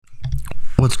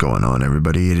What's going on,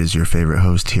 everybody? It is your favorite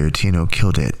host here, Tino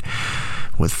Killed It,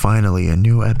 with finally a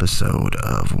new episode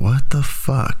of What the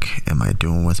Fuck Am I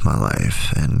Doing With My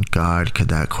Life? And God, could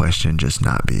that question just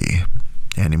not be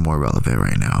any more relevant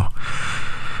right now?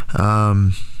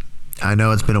 I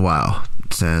know it's been a while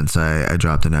since I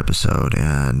dropped an episode,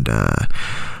 and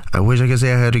I wish I could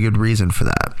say I had a good reason for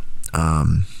that.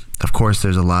 Of course,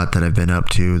 there's a lot that I've been up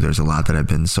to. There's a lot that I've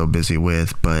been so busy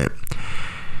with, but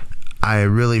I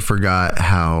really forgot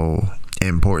how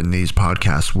important these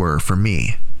podcasts were for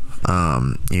me. You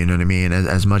know what I mean?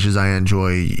 As much as I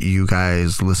enjoy you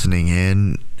guys listening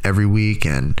in every week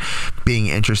and being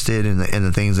interested in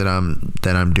the things that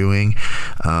I'm doing,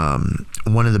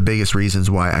 one of the biggest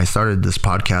reasons why I started this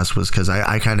podcast was because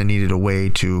I kind of needed a way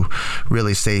to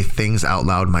really say things out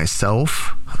loud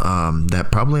myself that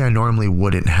probably I normally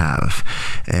wouldn't have,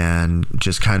 and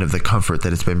just kind of the comfort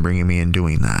that it's been bringing me in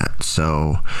doing that.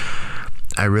 So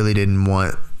I really didn't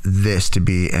want this to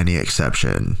be any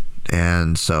exception,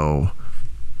 and so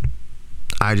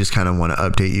I just kind of want to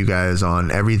update you guys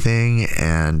on everything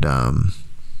and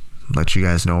let you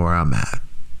guys know where I'm at.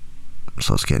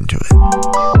 So let's get into it.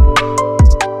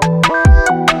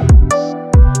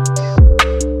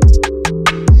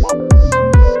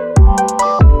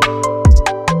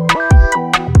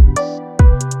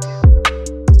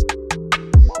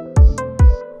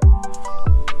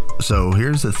 So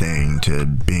here's the thing to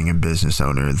being a business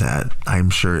owner that I'm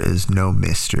sure is no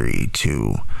mystery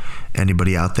to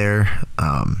anybody out there.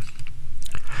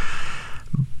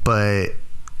 But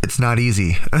it's not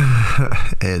easy.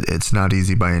 It's not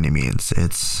easy by any means.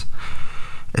 It's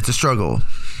a struggle.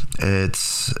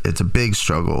 It's a big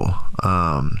struggle.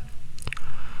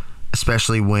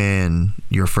 Especially when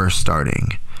you're first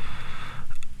starting.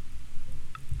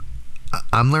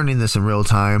 I'm learning this in real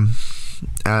time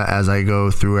as I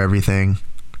go through everything.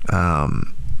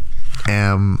 And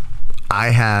I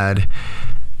had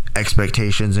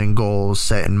expectations and goals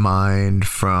set in mind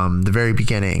from the very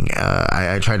beginning.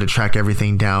 I tried to track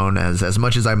everything down as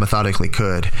much as I methodically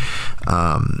could.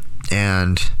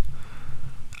 And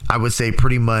I would say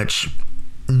pretty much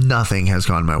nothing has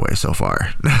gone my way so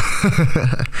far.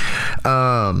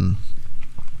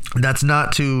 That's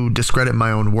not to discredit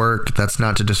my own work. That's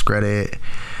not to discredit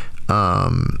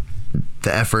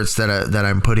the efforts that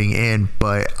I'm putting in,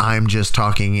 but I'm just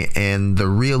talking in the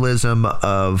realism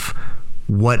of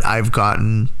what I've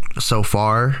gotten so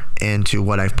far into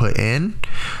what I've put in.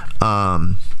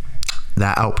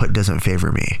 That output doesn't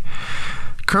favor me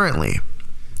currently.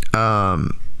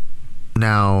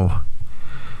 Now,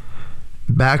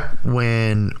 back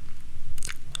when,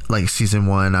 like, season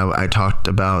 1, I talked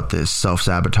about this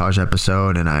self-sabotage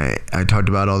episode, and I talked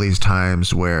about all these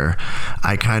times where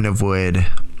I kind of would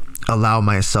allow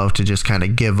myself to just kind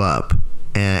of give up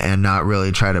and not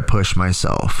really try to push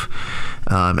myself.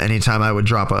 Anytime I would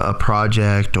drop a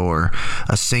project or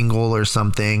a single or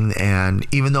something, and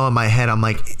even though in my head I'm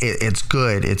like, it's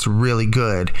good, it's really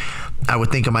good, I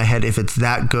would think in my head, if it's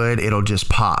that good, it'll just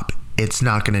pop. It's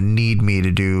not going to need me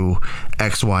to do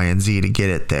X, Y, and Z to get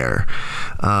it there.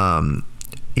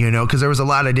 Because there was a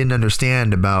lot I didn't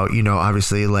understand about,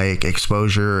 obviously, like,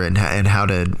 exposure and how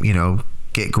to,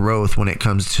 get growth when it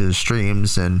comes to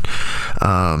streams and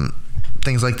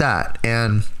things like that.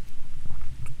 And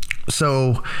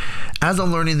so as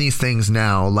I'm learning these things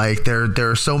now, like, there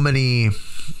are so many,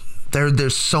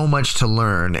 there's so much to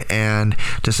learn, and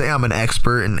to say I'm an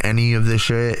expert in any of this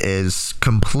shit is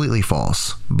completely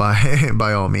false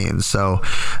by all means. So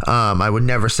I would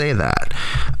never say that.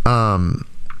 But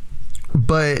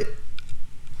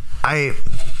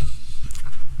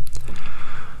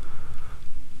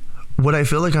what I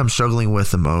feel like I'm struggling with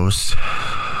the most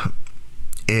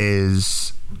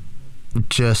is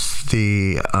just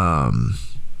the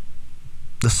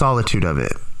solitude of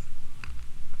it.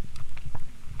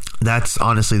 That's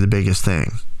honestly the biggest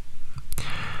thing.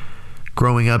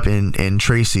 Growing up in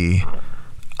Tracy,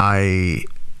 I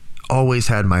always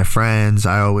had my friends,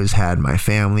 I always had my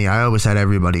family, I always had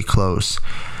everybody close.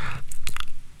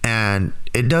 And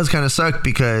it does kind of suck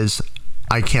because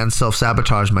I can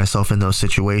self-sabotage myself in those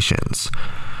situations,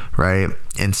 right?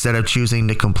 Instead of choosing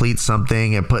to complete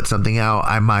something and put something out,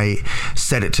 I might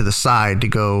set it to the side to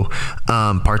go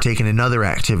partake in another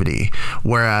activity.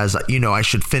 Whereas, I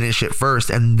should finish it first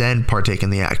and then partake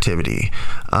in the activity.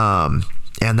 And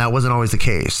that wasn't always the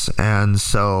case. And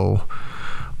so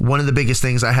one of the biggest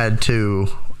things I had to,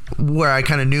 where I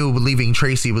kind of knew leaving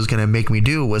Tracy was going to make me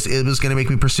do, was it was going to make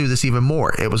me pursue this even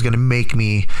more. It was going to make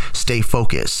me stay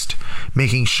focused,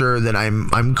 making sure that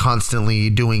I'm constantly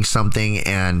doing something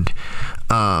and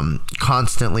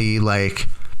constantly, like,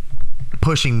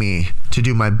 pushing me to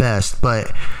do my best.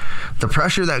 But the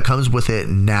pressure that comes with it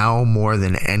now more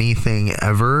than anything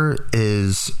ever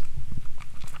is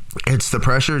it's the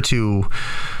pressure to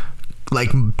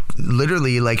like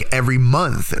literally like every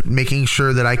month making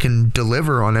sure that I can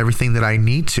deliver on everything that I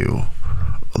need to.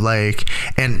 Like,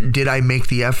 and did I make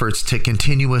the efforts to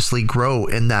continuously grow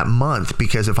in that month?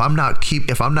 Because if I'm not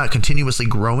continuously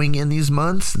growing in these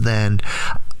months, then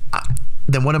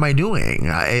what am I doing?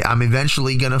 I'm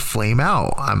eventually going to flame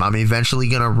out. I'm eventually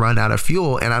going to run out of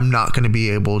fuel, and I'm not going to be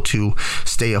able to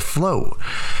stay afloat.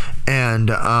 And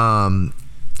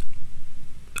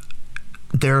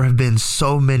there have been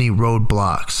so many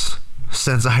roadblocks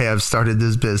since I have started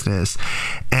this business,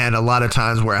 and a lot of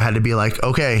times where I had to be like,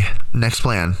 okay, next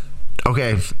plan,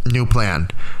 okay, new plan,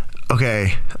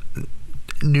 okay,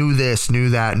 new this, new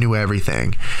that, new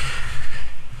everything.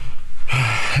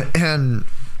 And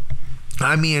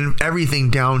I mean everything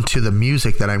down to the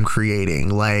music that I'm creating.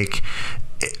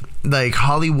 Like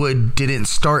Hollywood didn't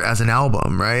start as an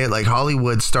album, right? Like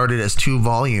Hollywood started as 2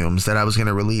 volumes that I was going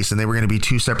to release, and they were going to be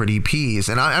 2 separate EPs.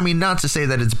 And I mean, not to say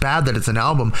that it's bad that it's an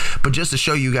album, but just to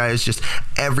show you guys, just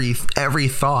every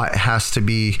thought has to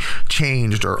be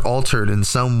changed or altered in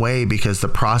some way because the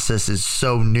process is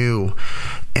so new.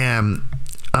 And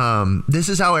this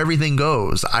is how everything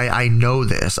goes. I know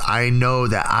this. I know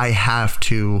that I have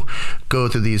to go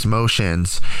through these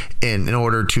motions in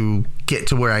order to get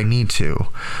to where I need to.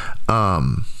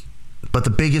 But the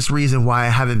biggest reason why I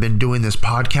haven't been doing this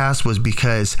podcast was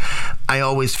because I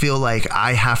always feel like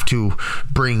I have to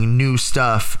bring new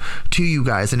stuff to you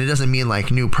guys. And it doesn't mean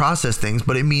like new process things,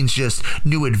 but it means just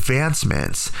new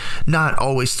advancements, not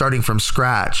always starting from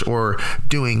scratch or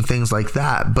doing things like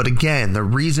that. But again, the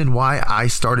reason why I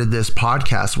started this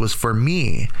podcast was for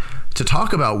me to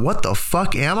talk about what the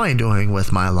fuck am I doing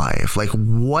with my life? Like,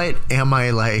 what am I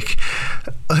like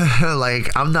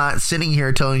I'm not sitting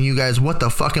here telling you guys what the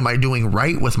fuck am I doing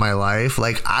right with my life.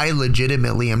 Like, I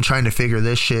legitimately am trying to figure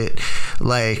this shit.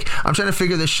 Like, I'm trying to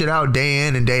figure this shit out day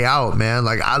in and day out, man.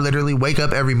 Like, I literally wake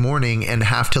up every morning and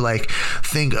have to like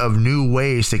think of new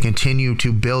ways to continue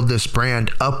to build this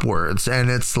brand upwards. And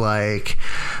it's like,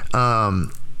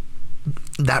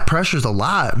 that pressure's a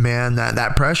lot, man.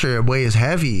 That pressure weighs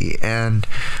heavy, and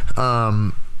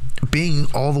being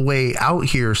all the way out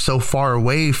here so far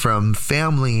away from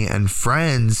family and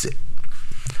friends,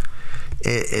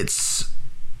 it's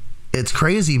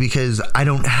crazy because I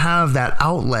don't have that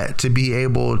outlet to be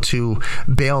able to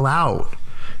bail out.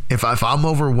 If I'm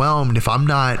overwhelmed, if I'm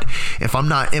not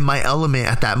in my element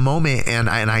at that moment and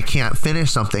I can't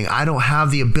finish something, I don't have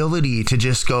the ability to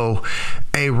just go,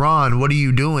 hey Ron, what are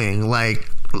you doing? Like,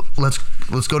 let's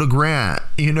go to Grant,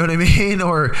 you know what I mean?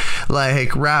 Or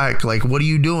like, Rack, like, what are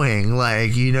you doing?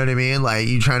 Like, you know what I mean? Like,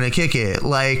 you trying to kick it?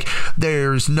 Like,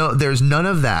 there's none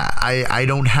of that. I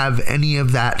don't have any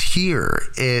of that here.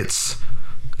 It's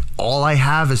all I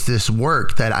have is this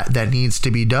work that needs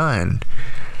to be done.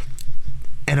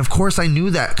 And of course I knew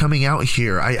that coming out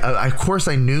here. Of course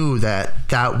I knew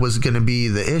that was going to be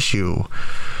the issue.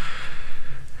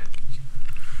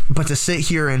 But to sit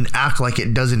here and act like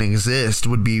it doesn't exist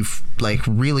would be like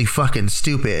really fucking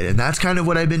stupid. And that's kind of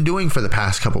what I've been doing for the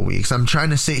past couple weeks. I'm trying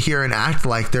to sit here and act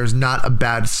like there's not a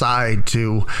bad side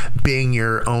to being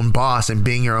your own boss and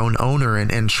being your own owner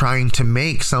and trying to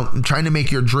make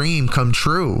your dream come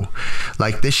true.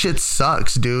 Like, this shit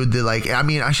sucks, dude. Like, I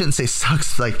mean, I shouldn't say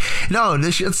sucks. Like, no,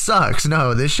 this shit sucks.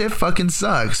 No, this shit fucking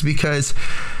sucks because,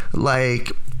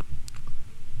 like,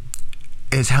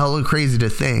 it's hella crazy to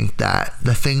think that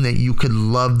the thing that you could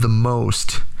love the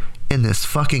most in this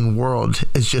fucking world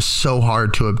is just so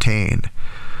hard to obtain.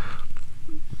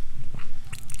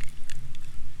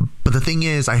 But the thing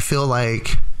is, I feel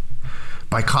like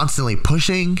by constantly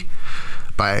pushing,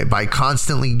 by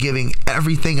constantly giving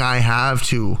everything I have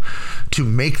to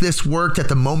make this work, at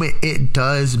the moment it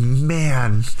does,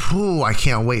 man, I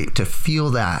can't wait to feel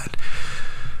that.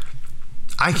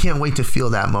 I can't wait to feel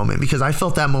that moment, because I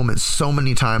felt that moment so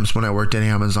many times when I worked at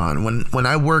Amazon. When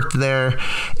I worked there,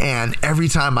 and every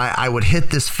time I would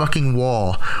hit this fucking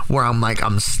wall where I'm like,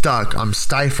 I'm stuck, I'm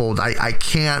stifled, I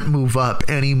can't move up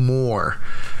anymore.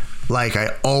 Like, I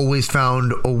always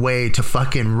found a way to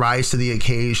fucking rise to the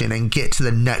occasion and get to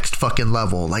the next fucking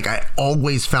level. Like, I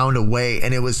always found a way,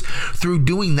 and it was through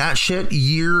doing that shit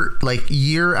year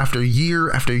after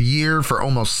year after year for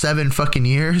almost 7 fucking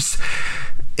years.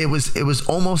 It was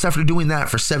almost after doing that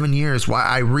for 7 years why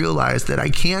I realized that I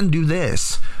can do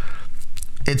this.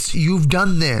 You've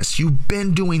done this. You've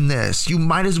been doing this. You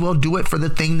might as well do it for the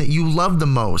thing that you love the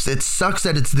most. It sucks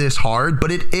that it's this hard,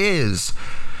 but it is.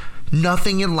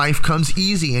 Nothing in life comes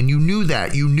easy, and you knew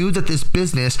that. You knew that this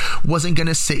business wasn't going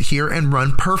to sit here and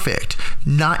run perfect.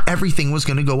 Not everything was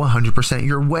going to go 100%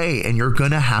 your way, and you're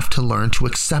going to have to learn to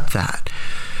accept that.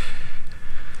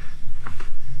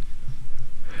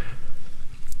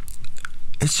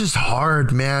 It's just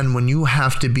hard, man, when you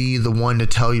have to be the one to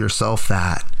tell yourself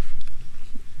that.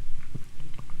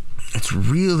 It's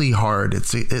really hard.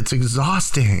 It's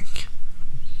exhausting.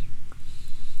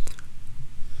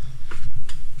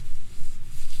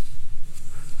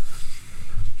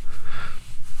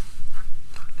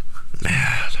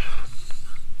 Man.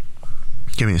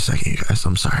 Give me a second, you guys.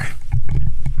 I'm sorry.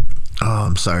 Oh,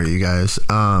 I'm sorry, you guys.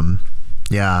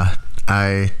 Yeah,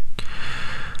 I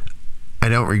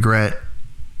don't regret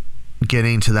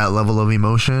getting to that level of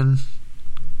emotion,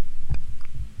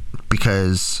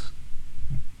 because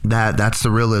that's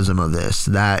the realism of this.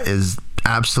 That is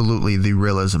absolutely the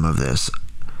realism of this.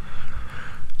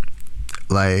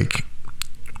 Like,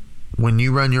 when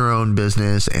you run your own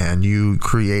business and you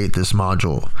create this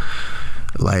module,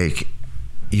 like,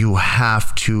 you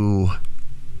have to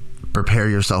prepare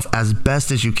yourself as best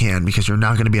as you can, because you're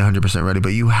not going to be 100% ready,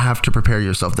 but you have to prepare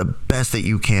yourself the best that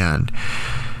you can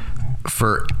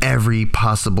for every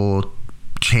possible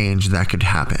change that could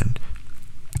happen.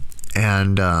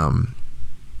 And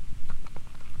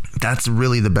that's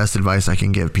really the best advice I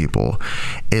can give people,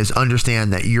 is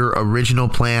understand that your original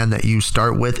plan that you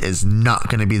start with is not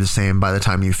going to be the same by the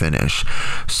time you finish.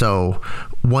 So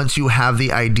once you have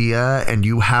the idea and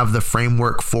you have the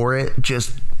framework for it,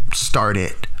 just start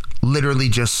it. Literally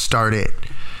just start it.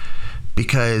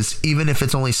 Because even if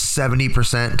it's only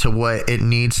 70% to what it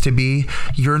needs to be,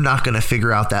 you're not going to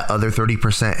figure out that other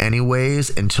 30%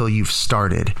 anyways until you've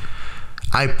started.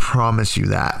 I promise you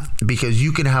that, because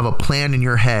you can have a plan in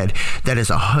your head that is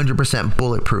 100%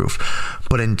 bulletproof,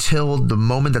 but until the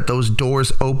moment that those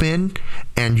doors open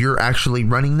and you're actually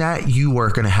running that, you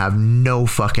are going to have no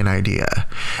fucking idea.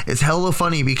 It's hella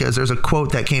funny, because there's a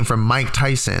quote that came from Mike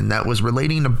Tyson that was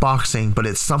relating to boxing, but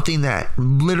it's something that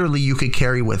literally you could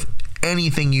carry with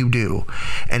anything you do,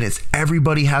 and it's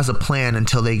everybody has a plan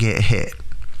until they get hit.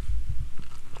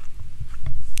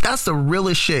 That's the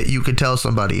realest shit you could tell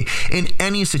somebody in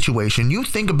any situation. You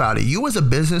think about it. You as a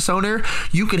business owner,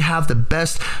 you could have the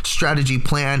best strategy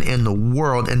plan in the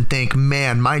world and think,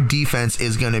 man, my defense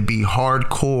is going to be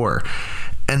hardcore.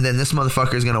 And then this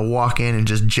motherfucker is going to walk in and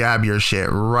just jab your shit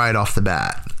right off the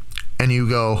bat. And you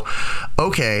go,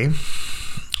 okay,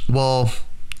 well,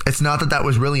 it's not that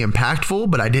was really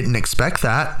impactful, but I didn't expect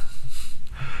that.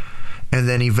 And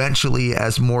then eventually,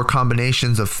 as more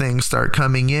combinations of things start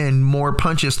coming in, more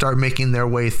punches start making their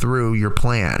way through your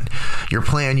plan. Your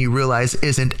plan, you realize,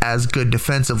 isn't as good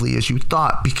defensively as you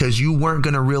thought, because you weren't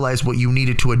going to realize what you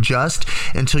needed to adjust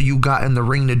until you got in the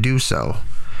ring to do so.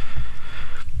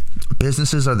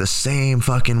 Businesses are the same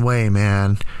fucking way,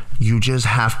 man. You just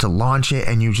have to launch it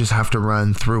and you just have to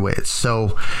run through it.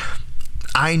 So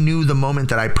I knew the moment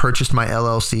that I purchased my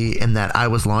LLC and that I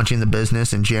was launching the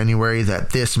business in January,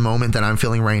 that this moment that I'm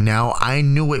feeling right now, I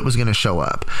knew it was going to show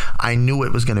up. I knew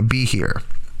it was going to be here.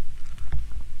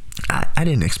 I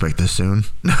didn't expect this soon.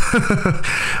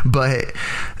 But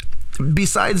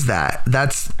besides that,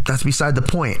 that's beside the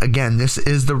point. Again, this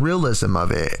is the realism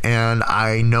of it, and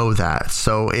I know that.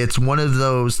 So it's one of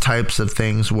those types of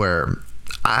things where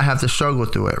I have to struggle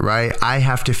through it, right? I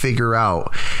have to figure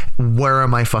out, where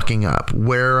am I fucking up?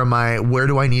 Where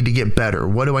do I need to get better?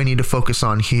 What do I need to focus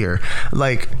on here?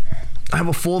 Like, I have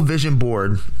a full vision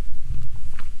board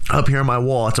up here on my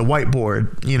wall. It's a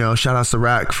whiteboard, shout out to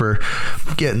Rack for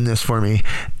getting this for me.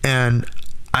 And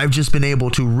I've just been able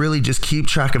to really just keep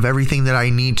track of everything that I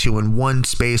need to in one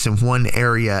space, in one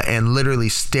area, and literally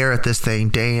stare at this thing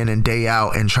day in and day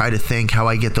out and try to think how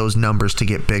I get those numbers to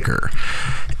get bigger.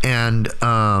 And,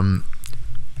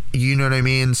 you know what I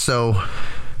mean? So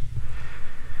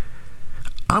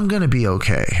I'm going to be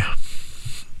okay.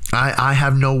 I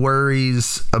have no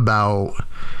worries about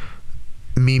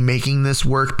me making this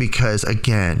work, because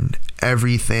again,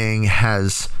 everything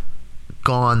has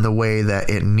gone the way that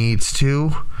it needs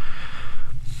to.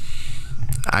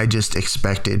 I just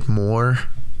expected more.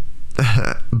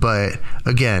 But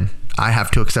again, I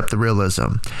have to accept the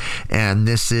realism, and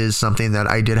this is something that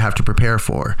I did have to prepare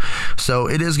for. So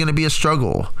it is going to be a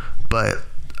struggle, but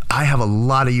I have a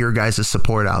lot of your guys'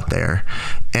 support out there,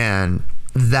 and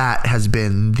that has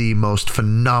been the most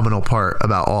phenomenal part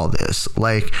about all this.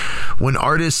 Like, when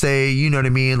artists say, you know what I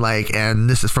mean, like, and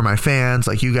this is for my fans,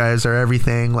 like, you guys are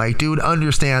everything, like, dude,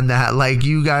 understand that, like,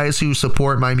 you guys who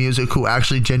support my music, who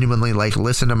actually genuinely, like,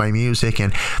 listen to my music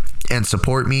and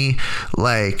support me,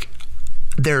 like,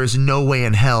 there is no way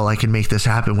in hell I can make this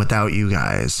happen without you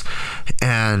guys.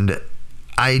 And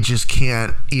I just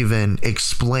can't even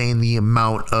explain the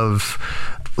amount of,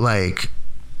 like,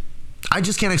 I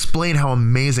just can't explain how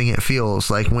amazing it feels.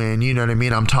 Like when, you know what I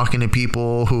mean, I'm talking to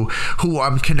people who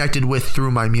I'm connected with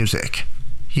through my music.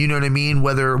 You know what I mean?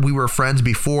 Whether we were friends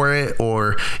before it,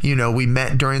 or, you know, we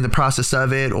met during the process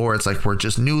of it, or it's like we're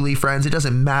just newly friends. It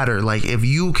doesn't matter. Like, if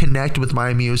you connect with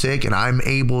my music and I'm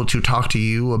able to talk to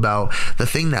you about the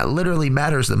thing that literally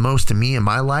matters the most to me in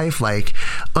my life, like,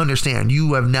 understand,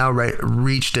 you have now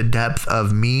reached a depth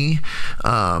of me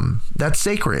that's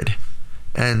sacred.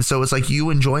 And so it's like, you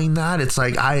enjoying that, it's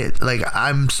like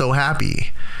I'm so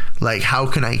happy. Like, how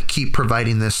can I keep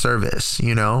providing this service,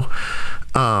 you know?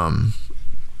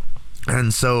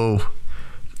 And so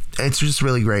it's just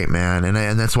really great, man.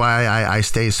 And that's why I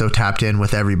stay so tapped in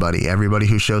with everybody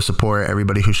who shows support,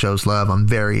 everybody who shows love. I'm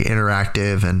very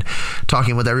interactive and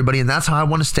talking with everybody. And that's how I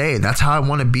want to stay. That's how I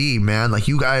want to be, man. Like,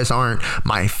 you guys aren't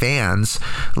my fans.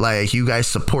 Like, you guys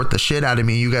support the shit out of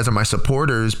me. You guys are my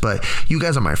supporters, but you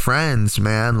guys are my friends,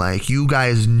 man. Like, you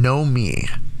guys know me.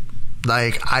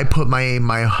 Like, I put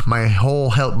my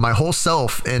whole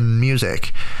self in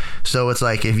music. So it's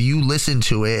like, if you listen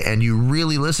to it and you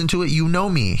really listen to it, you know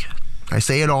me. I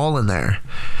say it all in there.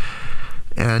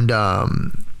 And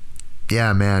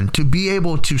yeah, man, to be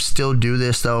able to still do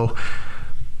this, though,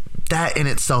 that in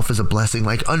itself is a blessing.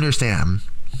 Like, understand,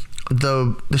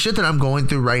 the shit that I'm going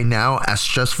through right now, as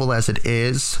stressful as it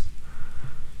is,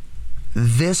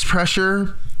 this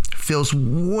pressure feels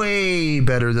way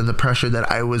better than the pressure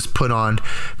that I was put on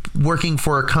working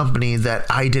for a company that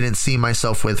I didn't see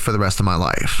myself with for the rest of my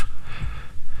life.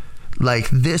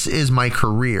 Like, this is my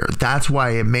career. That's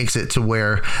why it makes it to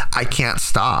where I can't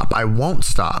stop. I won't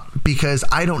stop, because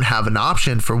I don't have an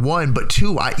option, for one. But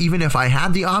two, even if I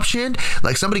had the option,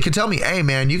 like, somebody could tell me, hey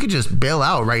man, you could just bail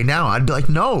out right now. I'd be like,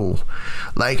 no,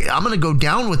 like, I'm going to go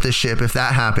down with this ship if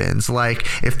that happens. Like,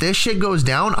 if this shit goes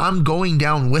down, I'm going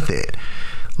down with it.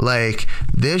 Like,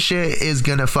 this shit is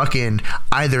gonna fucking,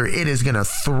 either it is gonna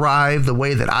thrive the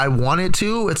way that I want it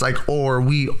to, it's like, or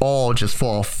we all just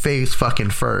fall face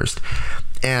fucking first.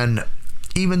 And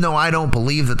even though I don't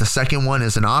believe that the second one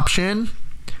is an option,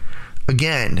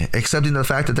 again, accepting the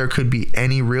fact that there could be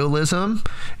any realism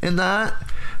in that,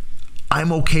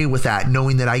 I'm okay with that,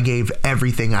 knowing that I gave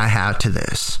everything I have to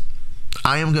this.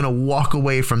 I am going to walk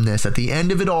away from this at the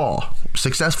end of it all,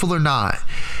 successful or not,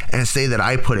 and say that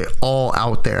I put it all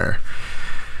out there.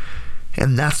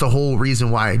 And that's the whole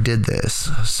reason why I did this.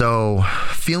 So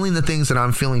feeling the things that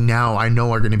I'm feeling now, I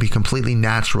know are going to be completely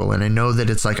natural. And I know that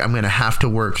it's like, I'm going to have to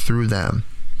work through them.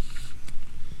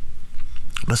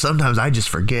 But sometimes I just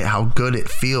forget how good it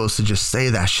feels to just say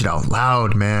that shit out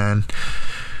loud, man.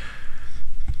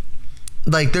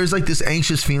 Like, there's like this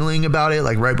anxious feeling about it,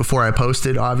 like right before I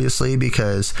posted, obviously,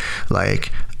 because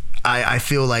like I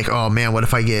feel like, oh man, what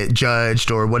if I get judged,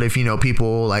 or what if, you know,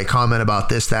 people like comment about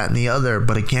this, that, and the other.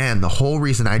 But again, the whole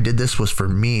reason I did this was for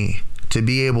me, to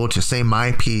be able to say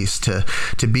my piece, to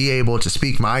be able to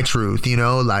speak my truth, you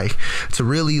know, like to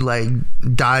really like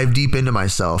dive deep into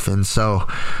myself. And so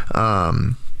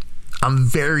I'm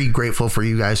very grateful for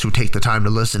you guys who take the time to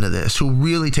listen to this, who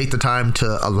really take the time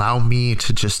to allow me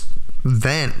to just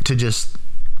vent, to just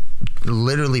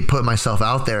literally put myself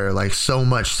out there, like so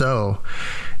much so.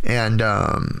 And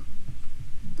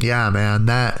yeah, man,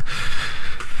 that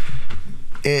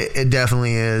it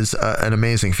definitely is an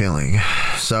amazing feeling.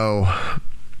 So,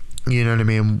 you know what I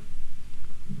mean,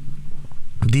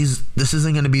 this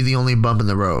isn't going to be the only bump in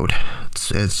the road.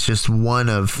 It's just one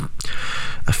of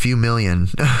a few million.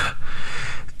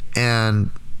 And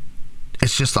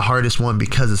it's just the hardest one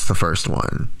because it's the first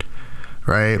one,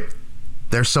 right?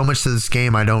 There's so much to this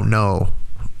game I don't know.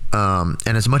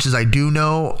 And as much as I do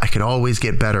know, I could always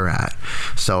get better at.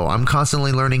 So I'm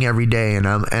constantly learning every day, and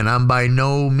I'm by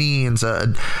no means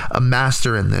a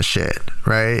master in this shit,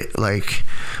 right? Like,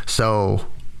 so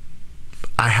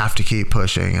I have to keep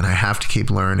pushing, and I have to keep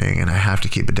learning, and I have to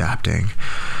keep adapting.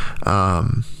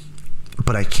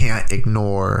 But I can't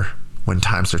ignore when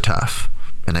times are tough,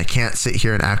 and I can't sit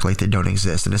here and act like they don't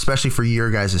exist. And especially for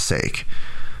your guys' sake,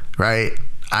 right?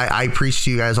 I preach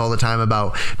to you guys all the time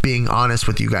about being honest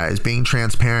with you guys, being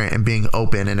transparent and being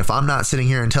open. And if I'm not sitting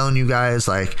here and telling you guys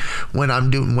like when I'm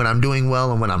doing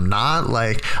well and when I'm not,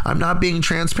 like, I'm not being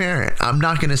transparent. I'm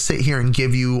not going to sit here and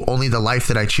give you only the life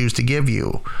that I choose to give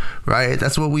you, right?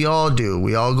 That's what we all do.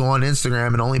 We all go on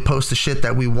Instagram and only post the shit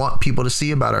that we want people to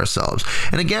see about ourselves.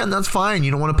 And again, that's fine.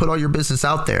 You don't want to put all your business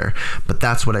out there, but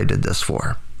that's what I did this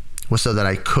for, was so that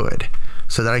I could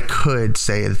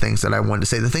say the things that I wanted to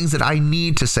say, the things that I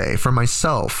need to say for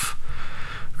myself,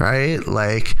 right?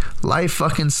 Like, life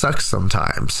fucking sucks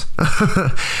sometimes.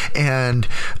 And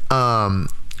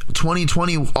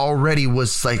 2020 already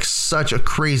was like such a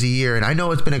crazy year, and I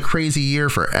know it's been a crazy year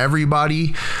for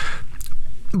everybody,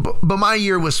 but my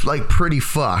year was like pretty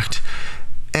fucked.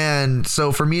 And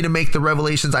so for me to make the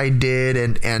revelations I did,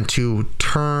 and to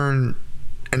turn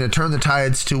the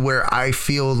tides to where I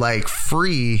feel like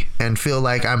free and feel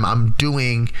like I'm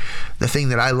doing the thing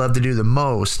that I love to do the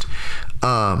most,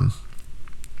 man,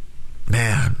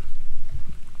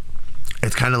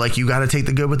 it's kind of like you got to take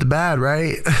the good with the bad,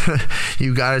 right?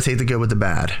 You got to take the good with the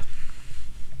bad.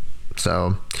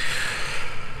 So,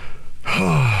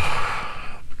 all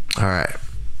right,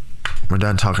 we're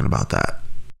done talking about that.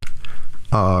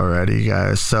 Alrighty,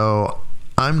 guys. So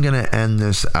I'm going to end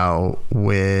this out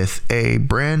with a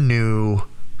brand new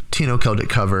Tino Killed It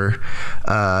cover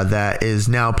that is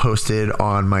now posted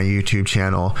on my YouTube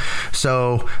channel.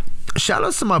 So shout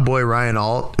outs to my boy Ryan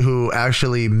Alt, who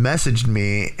actually messaged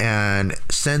me and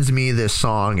sends me this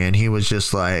song, and he was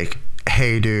just like,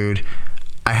 hey dude,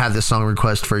 I have this song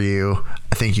request for you.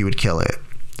 I think you would kill it.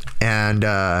 And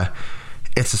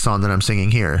it's the song that I'm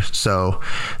singing here. So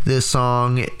this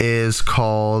song is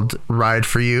called Ride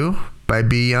For You by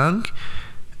B Young,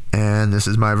 and this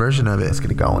is my version of it. Let's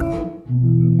get it going.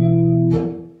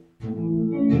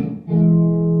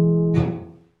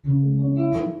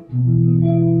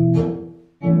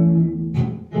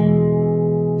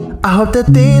 I hope that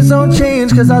things don't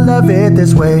change, cause I love it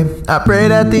this way. I pray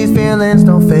that these feelings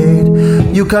don't fade.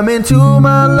 You come into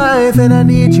my life and I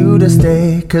need you to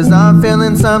stay, cause I'm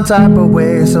feeling some type of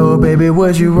way. So baby,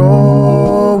 would you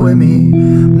roll with me?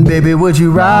 Baby, would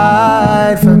you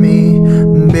ride for me?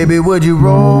 Baby, would you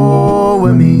roll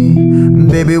with me?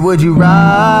 Baby, would you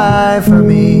ride for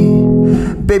me?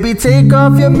 Baby, take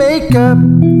off your makeup,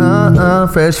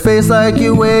 fresh face like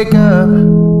you wake up.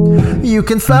 You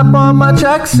can slap on my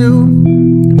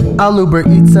tracksuit, I'll Uber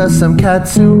Eats us some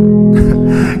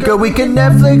katsu. Girl, we can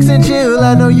Netflix and chill,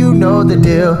 I know you know the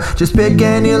deal. Just pick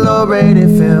any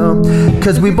low-rated film,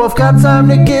 cause we both got time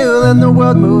to kill, and the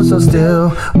world moves so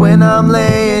still when I'm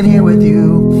laying here with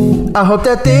you. I hope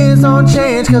that things don't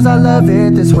change, cause I love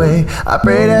it this way. I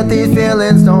pray that these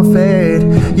feelings don't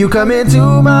fade. You come into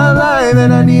my life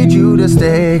and I need you to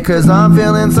stay, cause I'm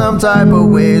feeling some type of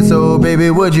way. So baby,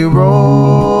 would you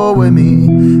roll with me?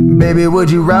 Baby, would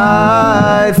you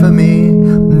ride for me?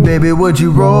 Baby, would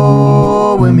you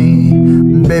roll with me?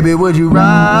 Baby, would you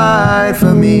ride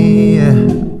for me?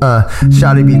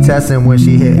 Shawty be testing when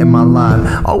she hitting my line.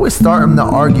 Always starting the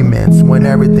arguments when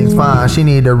everything's fine. She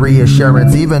need a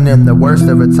reassurance even in the worst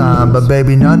of a time. But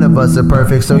baby, none of us are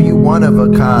perfect, so you one of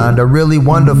a kind, a really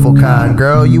wonderful kind.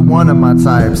 Girl, you one of my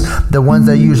types, the ones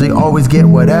that usually always get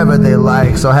whatever they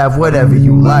like. So have whatever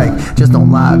you like, just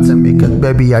don't lie to me, cause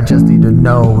baby, I just need to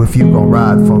know if you gon'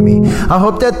 ride for me. I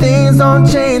hope that things don't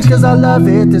change, cause I love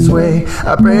it this way.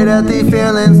 I pray that these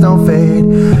feelings don't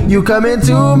fade. You come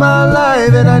into my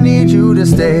life and I need you to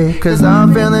stay, cause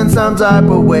I'm feeling some type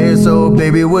of way. So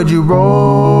baby, would you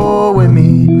roll with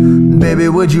me? Baby,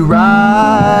 would you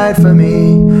ride for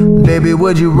me? Baby,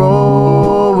 would you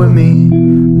roll with me?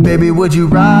 Baby, would you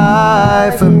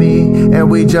ride for me?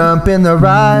 And we jump in the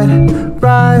ride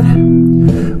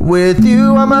with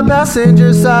you on my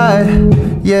passenger side.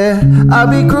 Yeah, I'll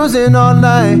be cruising all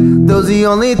night. Those the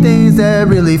only things that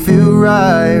really feel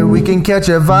right. We can catch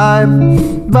a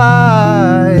vibe,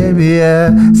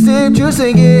 yeah. Sip, juice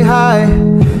and get high,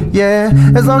 yeah.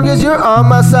 As long as you're on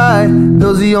my side,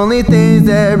 those the only things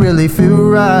that really feel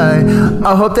right.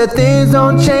 I hope that things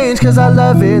don't change, cause I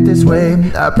love it this way.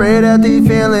 I pray that these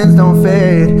feelings don't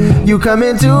fade. You come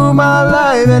into my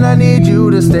life and I need you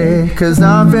to stay, cause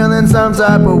I'm feeling some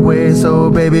type of way.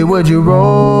 So baby, would you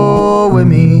roll with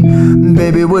me?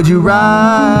 Baby, would you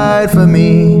ride for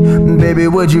me? Baby,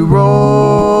 would you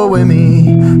roll with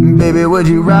me? Baby, would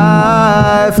you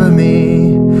ride for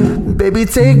me? Baby,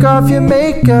 take off your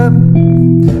makeup,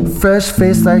 fresh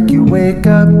face like you wake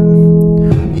up.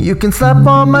 You can slap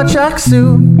on my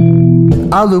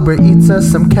tracksuit, I'll Uber Eats us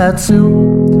some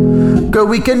katsu. Girl,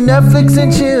 we can Netflix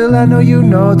and chill, I know you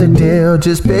know the deal.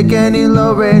 Just pick any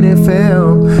low-rated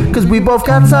film, cause we both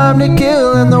got time to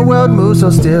kill, and the world moves so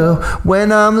still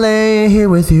when I'm laying here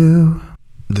with you.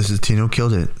 This is Tino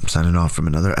Killed It, signing off from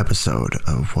another episode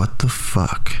of What the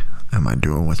Fuck Am I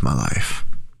Doing With My Life?